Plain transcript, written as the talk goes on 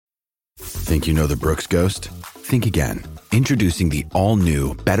Think you know the Brooks Ghost? Think again. Introducing the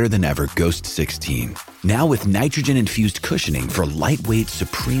all-new, better-than-ever Ghost 16. Now with nitrogen-infused cushioning for lightweight,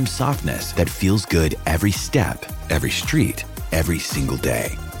 supreme softness that feels good every step, every street, every single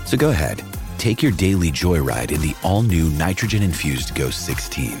day. So go ahead, take your daily joyride in the all-new nitrogen-infused Ghost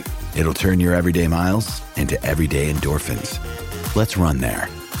 16. It'll turn your everyday miles into everyday endorphins. Let's run there.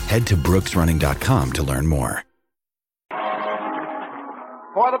 Head to brooksrunning.com to learn more.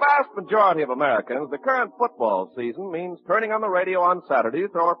 For the vast majority of Americans, the current football season means turning on the radio on Saturdays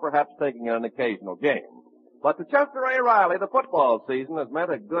or perhaps taking in an occasional game. But to Chester A. Riley, the football season has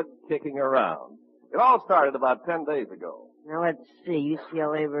meant a good kicking around. It all started about 10 days ago. Now, let's see.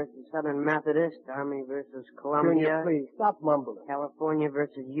 UCLA versus Southern Methodist, Army versus Columbia. Junior, please, stop mumbling. California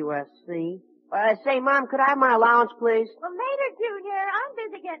versus USC. Say, Mom, could I have my allowance, please? Well, later, Junior. I'm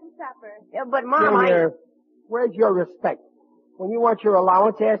busy getting supper. Yeah, but, Mom, Junior, where's your respect? When you want your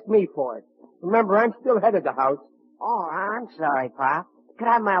allowance, ask me for it. Remember, I'm still head of the house. Oh, I'm sorry, Pop. Could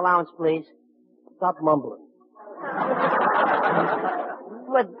I have my allowance, please? Stop mumbling.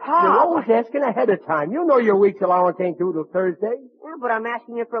 But, Pop... You're always asking ahead of time. You know your week's allowance ain't due till Thursday. Yeah, but I'm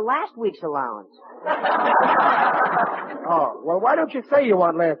asking you for last week's allowance. Oh, well, why don't you say you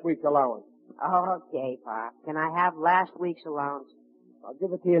want last week's allowance? Okay, Pop. Can I have last week's allowance? I'll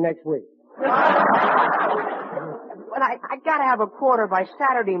give it to you next week. But I gotta have a quarter by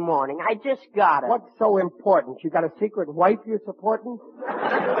Saturday morning. I just gotta. What's so important? You got a secret wife you're supporting?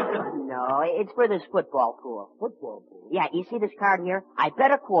 No, it's for this football pool. Football pool? Yeah, you see this card here? I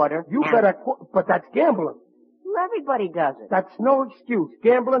bet a quarter. You bet a quarter, but that's gambling. Well, everybody does it. That's no excuse.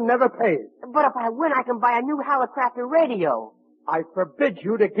 Gambling never pays. But if I win, I can buy a new Hallicrafter radio. I forbid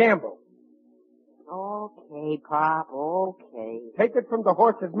you to gamble. Okay, Pop, okay. Take it from the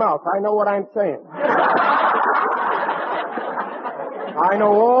horse's mouth. I know what I'm saying. I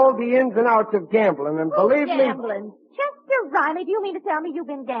know all the ins and outs of gambling, and believe me... Gambling? Chester Riley, do you mean to tell me you've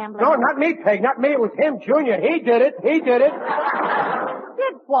been gambling? No, not me, Peg, not me. It was him, Junior. He did it. He did it.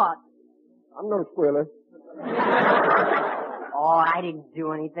 Did what? I'm no squealer. Oh, I didn't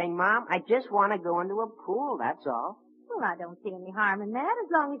do anything, Mom. I just want to go into a pool, that's all. Well, I don't see any harm in that,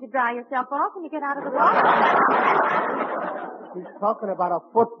 as long as you dry yourself off when you get out of the water. He's talking about a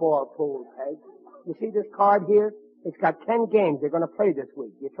football pool, Peg. You see this card here? It's got 10 games they're going to play this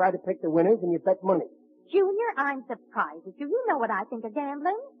week. You try to pick the winners and you bet money. Junior, I'm surprised at you. You know what I think of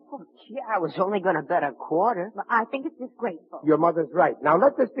gambling. Oh, gee, I was only going to bet a quarter. Well, I think it's disgraceful. Your mother's right. Now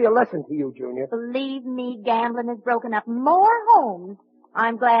let this be a lesson to you, Junior. Believe me, gambling has broken up more homes.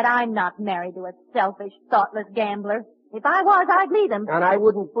 I'm glad I'm not married to a selfish, thoughtless gambler. If I was, I'd leave him. And I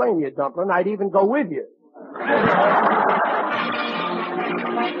wouldn't blame you, Dumplin'. I'd even go with you.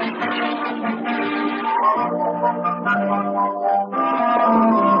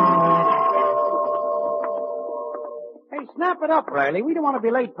 Hey, snap it up, Riley. We don't want to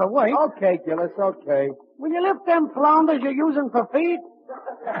be late for work. Okay, Gillis, okay. Will you lift them flounders you're using for feed?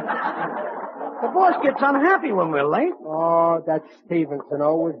 The boss gets unhappy when we're late. Oh, that's Stevenson,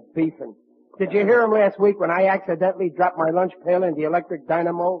 always beefing. Did you hear him last week when I accidentally dropped my lunch pail in the electric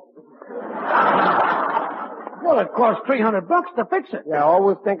dynamo? Well, it cost $300 to fix it. Yeah,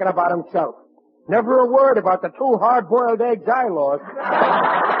 always thinking about himself. Never a word about the 2 hard-boiled eggs I lost.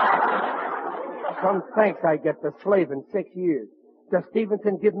 Some thanks I get for slaving 6 years. Does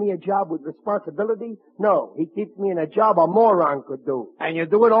Stevenson give me a job with responsibility? No, he keeps me in a job a moron could do. And you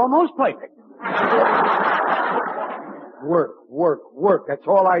do it almost perfect. Work, work, work. That's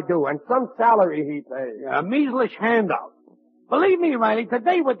all I do. And some salary he pays. A measlish handout. Believe me, Riley,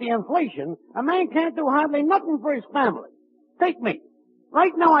 today with the inflation, a man can't do hardly nothing for his family. Take me.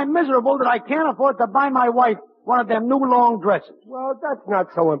 Right now I'm miserable that I can't afford to buy my wife one of them new long dresses. Well, that's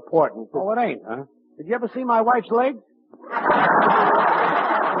not so important. Oh, it ain't, huh? Did you ever see my wife's legs?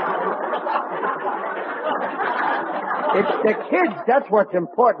 It's the kids, that's what's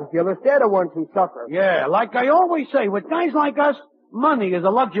important, Gillis. They're the ones who suffer. Yeah, like I always say, with guys like us, money is a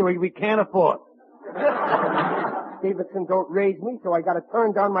luxury we can't afford. Stevenson don't raise me, so I gotta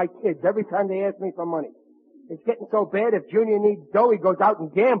turn down my kids every time they ask me for money. It's getting so bad, if Junior needs dough, he goes out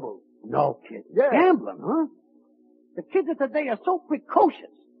and gambles. No, kid. Yeah. Gambling, huh? The kids of today are so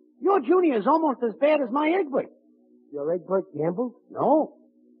precocious. Your Junior is almost as bad as my Egbert. Your Egbert gambles? No.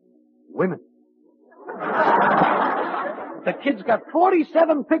 Women. The kid's got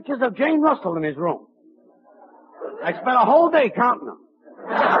 47 pictures of Jane Russell in his room. I spent a whole day counting them.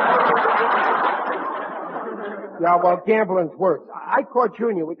 Yeah, well, gambling's worse. I caught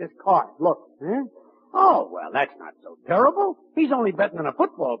Junior with this card. Look. Huh? Oh, well, that's not so terrible. He's only betting in a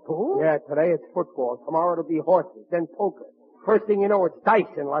football pool. Yeah, today it's football. Tomorrow it'll be horses, then poker. First thing you know, it's dice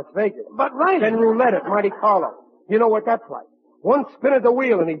in Las Vegas. But Riley... Then roulette at Monte Carlo. You know what that's like. One spin of the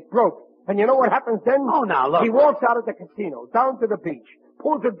wheel and he's broke. And you know what happens then? Oh, now, look. He walks out of the casino, down to the beach,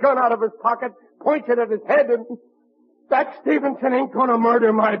 pulls a gun out of his pocket, points it at his head, and... That Stevenson ain't gonna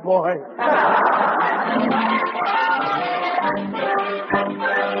murder my boy.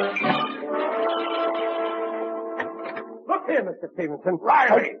 Look here, Mr. Stevenson.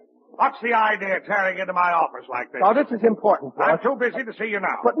 Riley, what's the idea of tearing into my office like this? Now, this is important, boss. I'm too busy to see you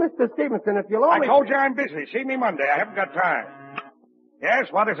now. But, Mr. Stevenson, if you'll only... I told you I'm busy. See me Monday. I haven't got time.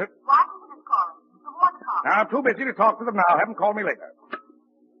 Yes, what is it? Washington is calling. The War Department. Now, I'm too busy to talk to them now. Have them call me later.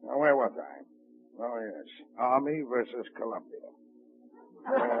 Now, where was I? Oh, yes. Army versus Columbia.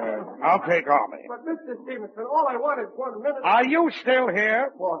 I'll take Army. But, Mr. Stevenson, all I want is 1 minute... Are you still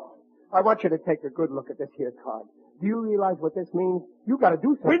here? Boss, I want you to take a good look at this here card. Do you realize what this means? You gotta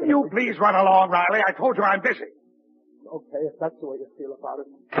do something. Will you please run along, Riley? I told you I'm busy. Okay, if that's the way you feel about it.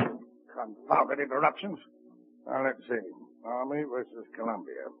 Confounded interruptions. Now, let's see. Army versus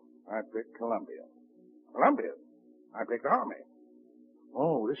Columbia. I picked Columbia. Columbia? I picked Army.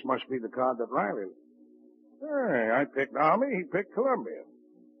 Oh, this must be the card that Riley... Hey, I picked Army, he picked Columbia.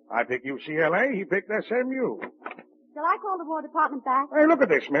 I picked UCLA, he picked SMU. Shall I call the War Department back? Hey, look at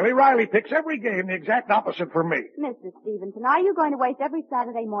this, Millie. Riley picks every game the exact opposite from me. Mr. Stevenson, are you going to waste every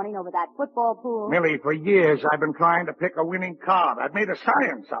Saturday morning over that football pool? Millie, for years I've been trying to pick a winning card. I've made a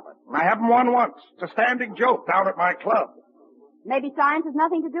science of it. And I haven't won once. It's a standing joke down at my club. Maybe science has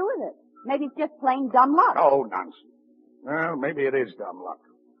nothing to do with it. Maybe it's just plain dumb luck. Oh, nonsense. Well, maybe it is dumb luck.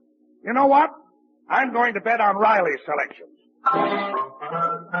 You know what? I'm going to bet on Riley's selections. Oh,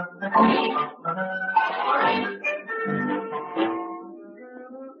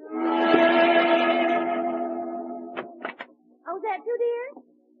 is that you, dear?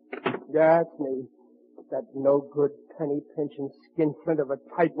 Yeah, it's me. That no-good penny-pinching skinflint of a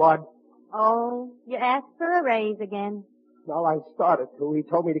tightwad. Oh, you asked for a raise again. Well, I started to. He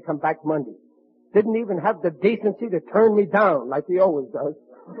told me to come back Monday. Didn't even have the decency to turn me down like he always does.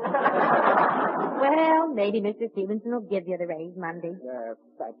 Well, maybe Mr. Stevenson will give you the raise Monday. Yeah,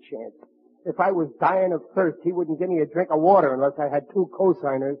 fat chance. If I was dying of thirst, he wouldn't give me a drink of water unless I had 2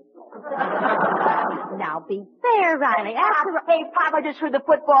 co-signers. Now be fair, Riley. Hey, Pop, I just heard the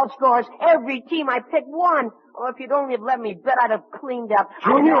football scores. Every team I picked won. Oh, if you'd only have let me bet, I'd have cleaned up.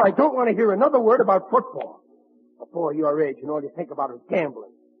 Junior, I don't want to hear another word about football. A boy your age and all you think about is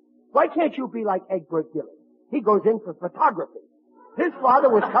gambling. Why can't you be like Egbert Gillis? He goes in for photography. His father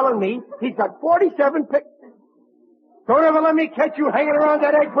was telling me he's got 47 pic... Don't ever let me catch you hanging around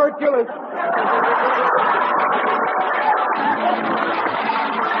that Egbert Gillis.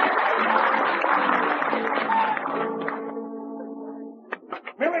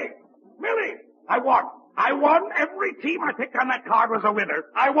 Millie! I won. Every team I picked on that card was a winner.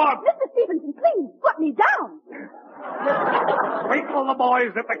 I won. Mr. Stevenson, please put me down. Wait till the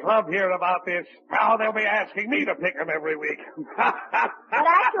boys at the club hear about this. Now they'll be asking me to pick them every week. But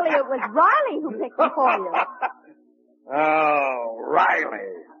actually, it was Riley who picked them for you. Oh,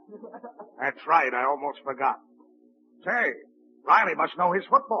 Riley. That's right. I almost forgot. Say, Riley must know his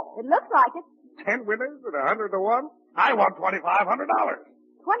football. It looks like it. 10 winners and 100 to 1. I won $2,500.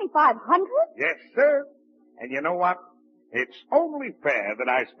 $2,500? Yes, sir. And you know what? It's only fair that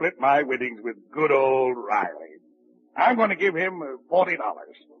I split my winnings with good old Riley. I'm going to give him $40.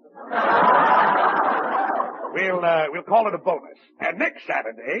 We'll call it a bonus. And next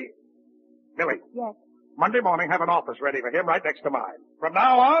Saturday, Billy. Yes. Monday morning, have an office ready for him right next to mine. From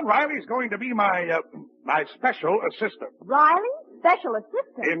now on, Riley's going to be my special assistant. Riley? Special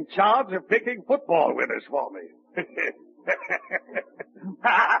assistant? In charge of picking football winners for me.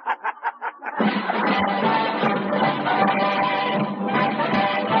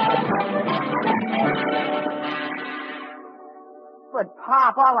 But,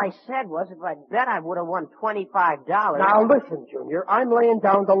 Pop, all I said was if I'd bet I would have won $25. Now listen, Junior, I'm laying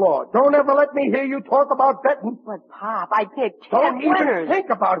down the law. Don't ever let me hear you talk about betting. But, Pop, I picked 10 Don't winners. even think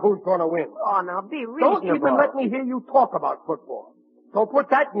about who's going to win. Oh, now be reasonable. Don't even let me hear you talk about football. So put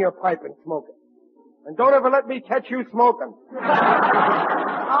that in your pipe and smoke it. And don't ever let me catch you smoking.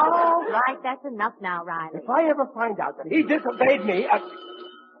 All right, that's enough now, Riley. If I ever find out that he disobeyed me...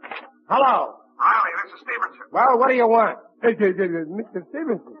 Hello. Riley, this is Stevenson. Well, what do you want? Mr.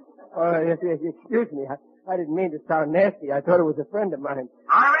 Stevenson. Excuse me. I didn't mean to sound nasty. I thought it was a friend of mine.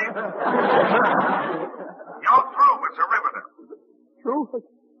 Riley? You're through with Derivative. True?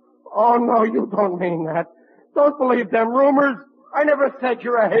 Oh, no, you don't mean that. Don't believe them rumors. I never said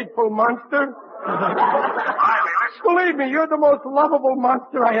you're a hateful monster. Riley, listen. Believe me, you're the most lovable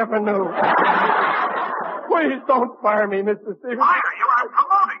monster I ever knew. Please don't fire me, Mr. Stevenson. Fire you? I'm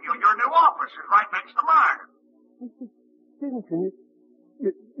promoting you. Your new office is right next to mine. Mr. Stevenson,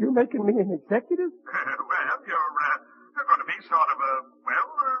 you're making me an executive? Well, you're going to be sort of a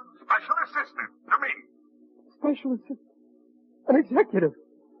special assistant to me. Special assistant? An executive?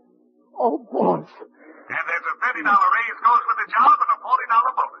 Oh, boss. And there's a $30 raise goes with the job and a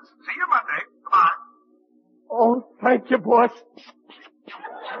 $40 bonus. See you Monday. Goodbye. Oh, thank you, boss.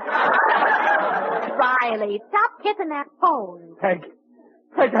 Riley, stop kissing that phone. Peg,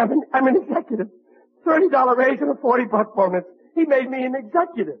 I'm an executive. $30 raise and a $40 bonus. He made me an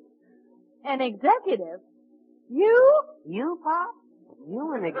executive. An executive? You? You, Pop?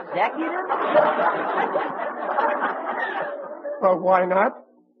 You an executive? Well, why not?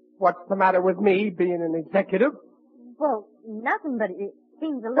 What's the matter with me being an executive? Well, nothing, but it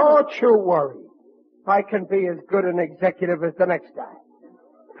seems a little... Don't you worry. I can be as good an executive as the next guy.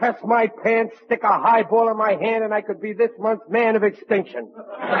 Press my pants, stick a highball in my hand, and I could be this month's man of extinction. Millie,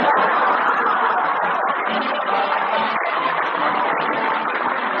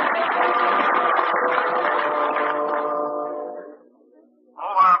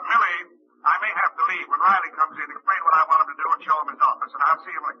 I may have to leave. When Riley comes in, explain what I want him to do and show him his office, and I'll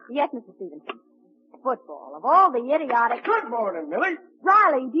see him later. Yes, Mr. Stevenson. Football, of all the idiotic... Good morning, Millie.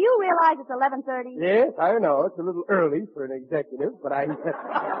 Riley, do you realize it's 11:30? Yes, I know. It's a little early for an executive, but I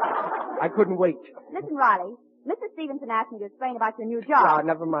couldn't wait. Listen, Riley, Mr. Stevenson asked me to explain about your new job. Ah,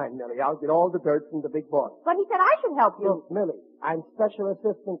 never mind, Millie. I'll get all the dirt from the big boss. But he said I should help you. Look, Millie, I'm special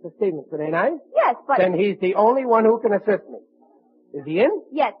assistant to Stevenson, ain't I? Yes, but... Then he's the only one who can assist me. Is he in?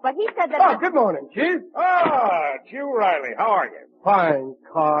 Yes, but he said that... Oh, good morning, Chief. Ah, it's you, Riley. How are you? Fine,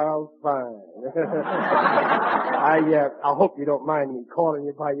 Carl, fine. I hope you don't mind me calling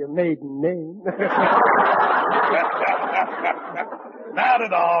you by your maiden name. Not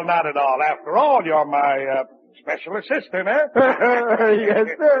at all, not at all. After all, you're my special assistant, eh? Yes,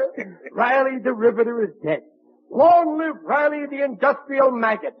 sir. Riley the Riveter is dead. Long live Riley the Industrial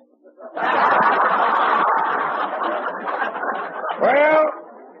Maggot. Well,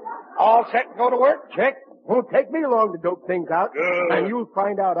 all set to go to work? Check. Won't take me long to dope things out. Good. And you'll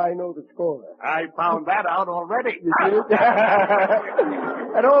find out I know the score. I found that out already. You did?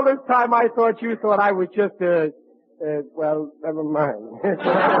 And all this time I thought you thought I was just, well, never mind.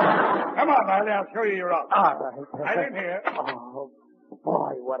 Come on, Riley, I'll show you your office. All right. Right in here. Oh,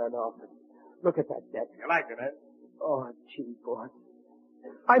 boy, what an office. Look at that desk. You like it, eh? Oh, gee, boy.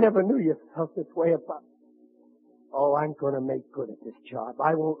 I never knew you felt this way about... Oh, I'm going to make good at this job.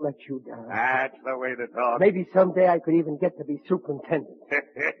 I won't let you down. That's the way to talk. Maybe someday I could even get to be superintendent.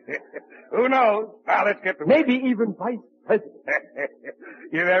 Who knows? Now let's get to work. Maybe even vice president.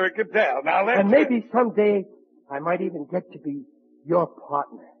 You never could tell. Now let's... And maybe someday I might even get to be your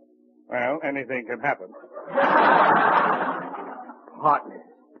partner. Well, anything can happen. Partners.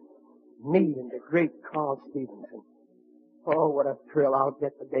 Me and the great Carl Stevenson. Oh, what a thrill I'll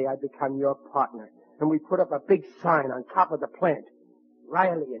get the day I become your partner. And we put up a big sign on top of the plant.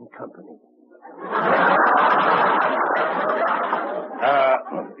 Riley and Company.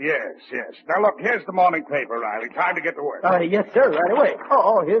 Yes. Now look, here's the morning paper, Riley. Time to get to work. Yes, sir, right away.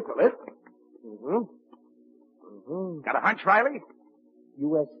 Oh, here's the list. Got a hunch, Riley?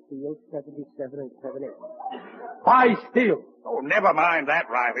 U.S. Steel 77 and 78. Buy steel. Oh, never mind that,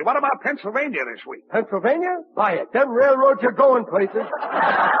 Riley. What about Pennsylvania this week? Pennsylvania? Buy it. Them railroads are going places.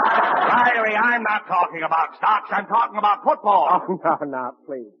 Riley, I'm not talking about stocks. I'm talking about football. Oh, no,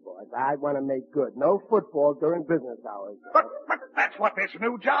 please, boys. I want to make good. No football during business hours. But that's what this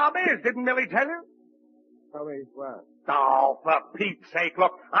new job is. Didn't Millie tell you? How is what? Oh, for Pete's sake,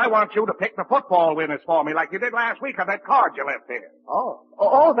 look, I want you to pick the football winners for me like you did last week on that card you left here.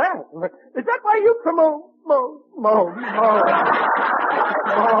 Oh, that. Is that why you promote? Oh,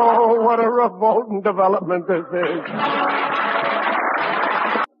 what a revolting development this is. Oh,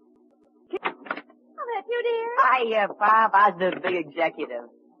 that's you, dear. Hi, Bob. How's the big executive?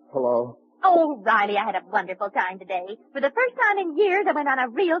 Hello. Oh, Riley, I had a wonderful time today. For the first time in years, I went on a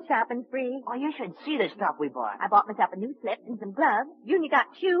real shopping spree. Oh, you should see the stuff we bought. I bought myself a new slip and some gloves. Junior got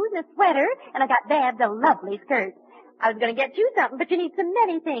shoes and a sweater, and I got Babs a lovely skirt. I was going to get you something, but you need so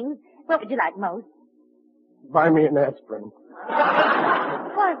many things. What would you like most? Buy me an aspirin.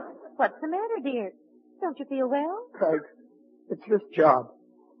 What's the matter, dear? Don't you feel well? Peg, it's this job.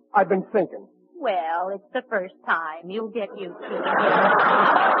 I've been thinking. Well, it's the first time. You'll get used to it.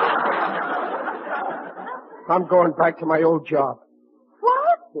 I'm going back to my old job.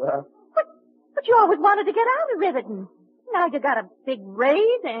 What? Yeah. But you always wanted to get out of Riverton. Now you got a big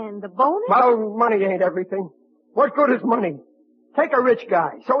raise and the bonus. Well, money ain't everything. What good is money? Take a rich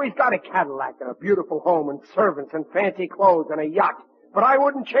guy. So he's got a Cadillac and a beautiful home and servants and fancy clothes and a yacht. But I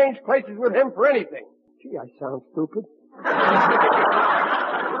wouldn't change places with him for anything. Gee, I sound stupid.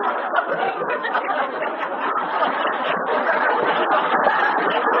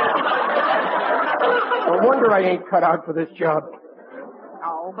 No wonder I ain't cut out for this job.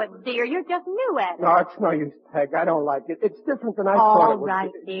 Oh, but dear, you're just new at it. No, it's no use, Peg. I don't like it. It's different than I thought it was. All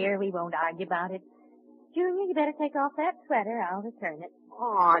right, dear. We won't argue about it. Junior, you better take off that sweater. I'll return it.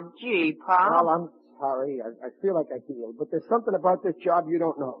 Oh, gee, Pop. Well, I'm sorry. I feel like I healed. But there's something about this job you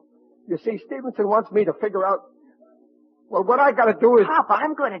don't know. You see, Stevenson wants me to figure out... Well, what I gotta do is... Pop,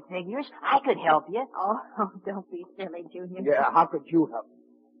 I'm good at figures. I could help you. Oh, don't be silly, Junior. Yeah, how could you help me?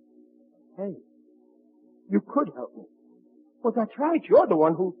 Hey, you could help me. Well, that's right. You're the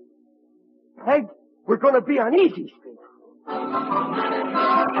one who... Peg, we're gonna be on Easy Street.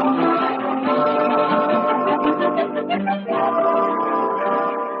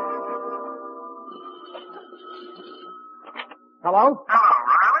 Hello? Hello,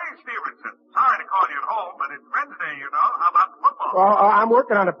 Riley. Stevenson. Sorry to call you at home, but it's Wednesday, you know. How about football? Well, I'm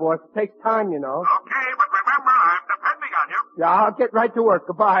working on it, boss. It takes time, you know. Okay, but remember, I'm depending on you. Yeah, I'll get right to work.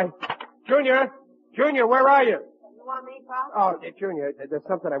 Goodbye. Junior, where are you? You want me, Pop? Oh, Junior, there's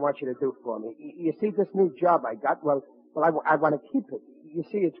something I want you to do for me. You see this new job I got? Well, I want to keep it. You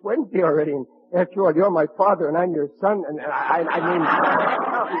see, it's Wednesday already, and after all, you're my father and I'm your son, and I mean...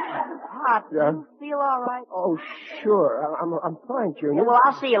 Pop, Yeah? you feel all right? Oh, sure. I'm fine, Junior. Yeah, well,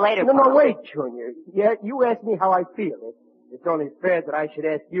 I'll see you later, No, Pop. wait, Junior. Yeah, you asked me how I feel. It's only fair that I should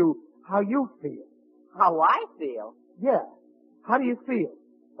ask you how you feel. How I feel? Yeah. How do you feel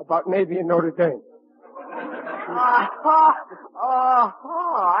about Navy and Notre Dame?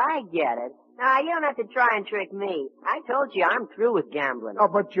 I get it. Now, you don't have to try and trick me. I told you I'm through with gambling. Oh,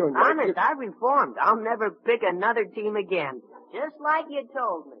 but Junior... Honest, I've reformed. I'll never pick another team again. Just like you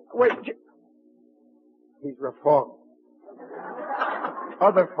told me. Wait, he's reformed.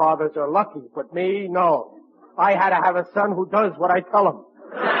 Other fathers are lucky, but me, no. I had to have a son who does what I tell him.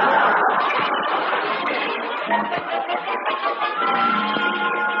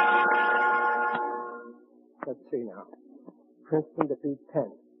 Let's see now. Princeton to beat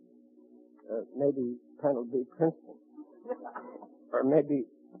Penn. Maybe Penn will beat Princeton. Or maybe...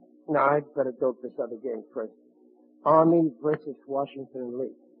 No, I'd better go to this other game first. Army versus Washington and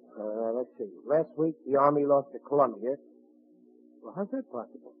Lee. Let's see. Last week, the Army lost to Columbia. Well, how's that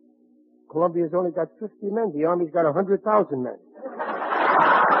possible? Columbia's only got 50 men. The Army's got 100,000 men.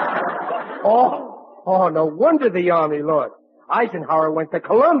 Oh, no wonder the Army lost. Eisenhower went to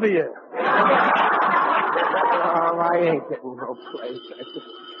Columbia. I ain't getting no place.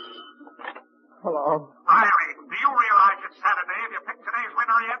 Hello. Riley, do you realize it's Saturday? Have you picked today's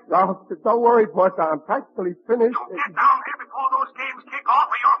winner yet? Oh, don't worry, boss. I'm practically finished. You get down here before those games kick off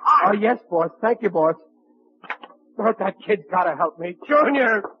or you're fired. Oh, yes, boss. Thank you, boss. But that kid's gotta help me.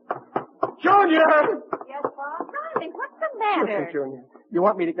 Junior! Yes, Bob? Riley, what's the matter? Listen, Junior. You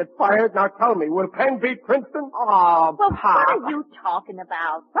want me to get fired? Now tell me, will Penn beat Princeton? Oh, Well, Pop. what are you talking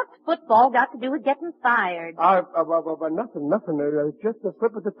about? What's football got to do with getting fired? Nothing. Just a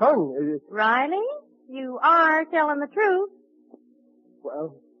slip of the tongue. Riley, you are telling the truth.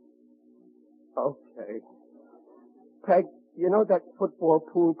 Well, okay. Peg, you know that football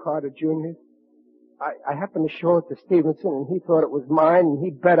pool card of Junior's? I happened to show it to Stevenson, and he thought it was mine, and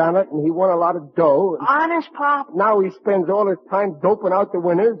he bet on it, and he won a lot of dough. And Honest, Pop? now he spends all his time doping out the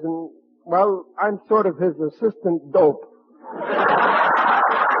winners, and, well, I'm sort of his assistant dope.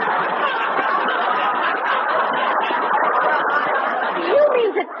 You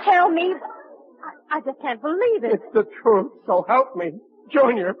mean to tell me... I just can't believe it. It's the truth, so help me.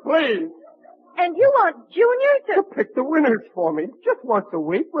 Junior, please. And you want Junior To pick the winners for me. Just once a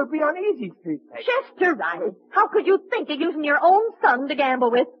week, we'll be on Easy Street. Peg. Chester Riley, how could you think of using your own son to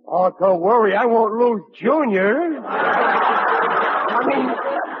gamble with? Oh, don't worry, I won't lose Junior. I mean,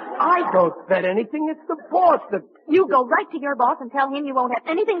 I don't bet anything. It's the boss that... You go right to your boss and tell him you won't have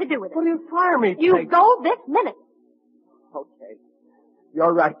anything to do with it. Will you fire me, You Peg? go this minute. Okay.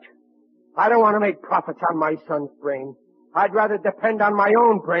 You're right. I don't want to make profits on my son's brain. I'd rather depend on my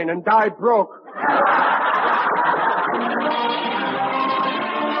own brain and die broke.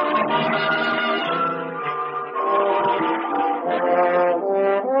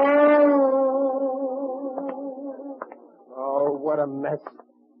 Oh, what a mess.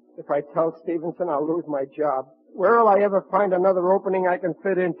 If I tell Stevenson, I'll lose my job. Where'll I ever find another opening I can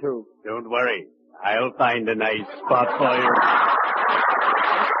fit into? Don't worry. I'll find a nice spot for you.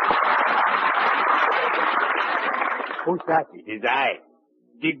 Who's that? It is I,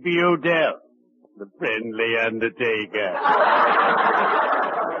 Digby Odell. The friendly undertaker.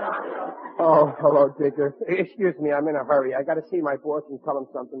 Oh, hello, Digger. Excuse me, I'm in a hurry. I gotta see my boss and tell him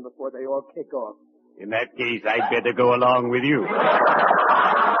something before they all kick off. In that case, I'd better go along with you.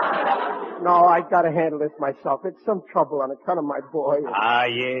 No, I gotta handle this myself. It's some trouble on account of my boy. Ah,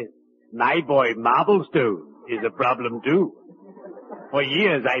 yes. My boy, Marblestone, is a problem, too. For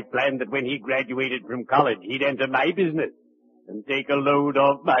years, I planned that when he graduated from college, he'd enter my business and take a load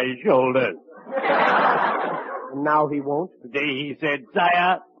off my shoulders. And now he won't? Today he said,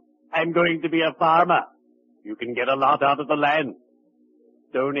 Sire, I'm going to be a farmer. You can get a lot out of the land.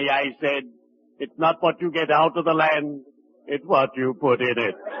 Tony, I said, it's not what you get out of the land, it's what you put in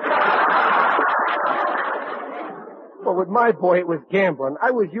it. Well, with my boy, it was gambling.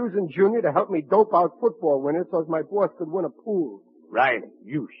 I was using Junior to help me dope out football winners so my boss could win a pool. Riley,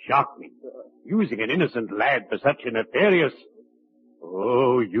 you shock me. Using an innocent lad for such a nefarious...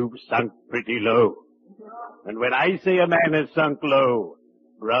 Oh, you've sunk pretty low. And when I say a man has sunk low,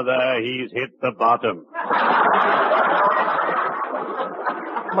 brother, he's hit the bottom.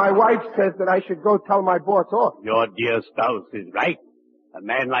 My wife says that I should go tell my boss off. Your dear spouse is right. A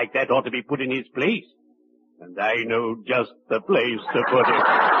man like that ought to be put in his place. And I know just the place to put him.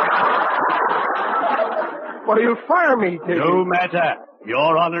 Well, you'll fire me, Digger. No matter.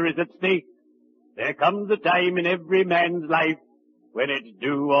 Your honor is at stake. There comes a time in every man's life when it's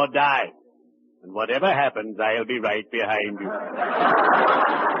do or die. And whatever happens, I'll be right behind you.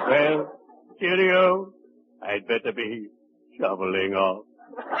 Well, cheerio. I'd better be shoveling off.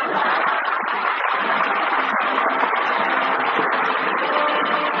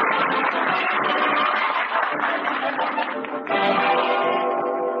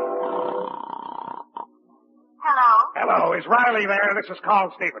 Hello, is Riley there? This is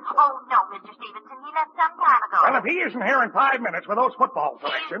Carl Stevenson. Oh, no, Mr. Stevenson. He left some time ago. Well, if he isn't here in 5 minutes with those football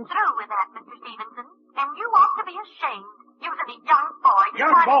selections... He's through with that, Mr. Stevenson. And you ought to be ashamed. Using a young boy...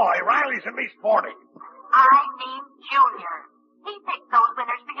 Young boy? Riley's at least 40. I mean Junior. He picked those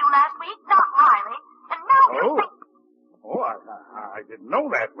winners for you last week, not Riley. And now you think... Oh, I didn't know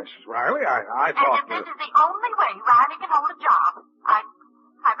that, Mrs. Riley. I thought... And if this is the only way Riley can hold a job,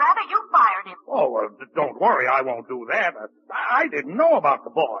 I'd rather you fired him. Oh, well, don't worry. I won't do that. I didn't know about the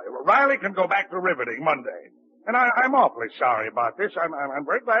boy. Riley can go back to riveting Monday. And I'm awfully sorry about this. I'm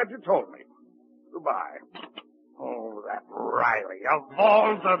very glad you told me. Goodbye. Oh, that Riley. Of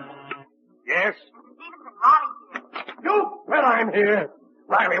all the... Yes? Stevenson, Riley's here. You bet I'm here.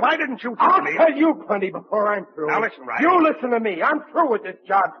 Riley, why didn't you I'll tell me? tell you plenty before I'm through. Now listen, Riley. You listen to me. I'm through with this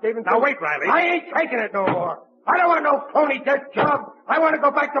job, Stevenson. Now wait, Riley. I ain't taking it no more. I don't want no phony desk job. I want to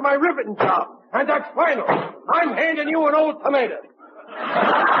go back to my riveting job. And that's final. I'm handing you an old tomato.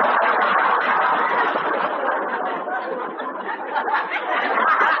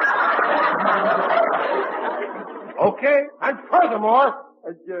 Okay. And furthermore...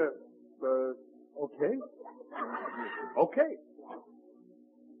 okay. Okay.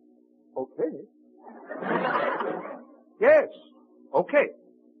 Okay. Yes. Okay.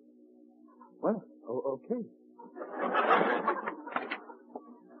 Well, okay.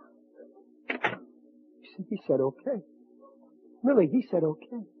 He said okay. Millie, he said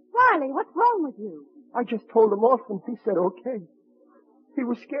okay. Riley, what's wrong with you? I just told him off and he said okay. He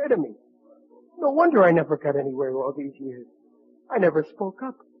was scared of me. No wonder I never got anywhere all these years. I never spoke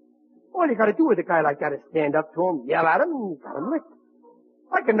up. All you gotta do with a guy like that is stand up to him, yell at him, and you got him licked.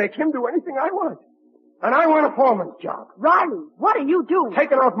 I can make him do anything I want. And I want a foreman's job. Riley, what are you doing?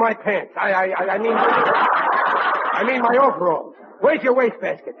 Taking off my pants. I mean my overalls. Where's your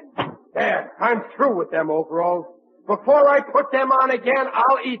wastebasket? There, I'm through with them overalls. Before I put them on again,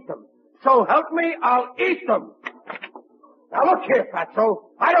 I'll eat them. So help me, I'll eat them. Now look here,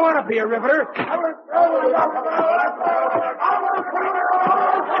 Fatso. I don't want to be a riveter.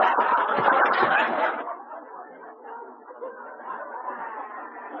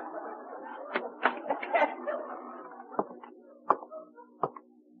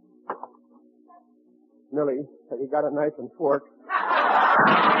 Millie, have you got a knife and fork?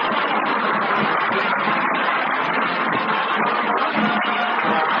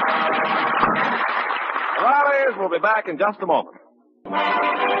 Riley's will be back in just a moment.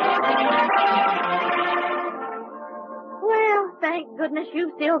 Well, thank goodness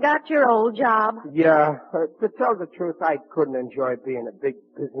you still got your old job. Yeah, to tell the truth, I couldn't enjoy being a big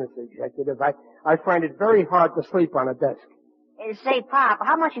business executive. I find it very hard to sleep on a desk. Say, Pop,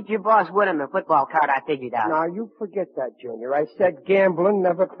 how much did your boss win on the football card I figured out? Now, you forget that, Junior. I said gambling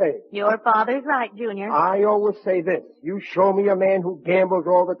never pays. Your father's right, Junior. I always say this. You show me a man who gambles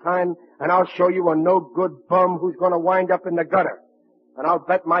all the time, and I'll show you a no-good bum who's going to wind up in the gutter. And I'll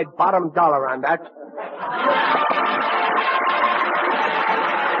bet my bottom dollar on that.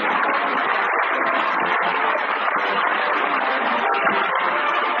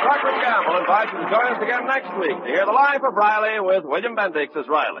 Procter & Gamble invites you to join us again next week to hear The Life of Riley with William Bendix as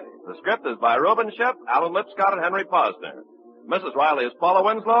Riley. The script is by Reuben Ship, Alan Lipscott, and Henry Posner. Mrs. Riley is Paula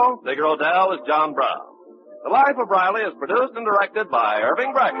Winslow. Digger Odell is John Brown. The Life of Riley is produced and directed by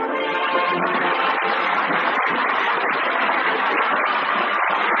Irving Brecker.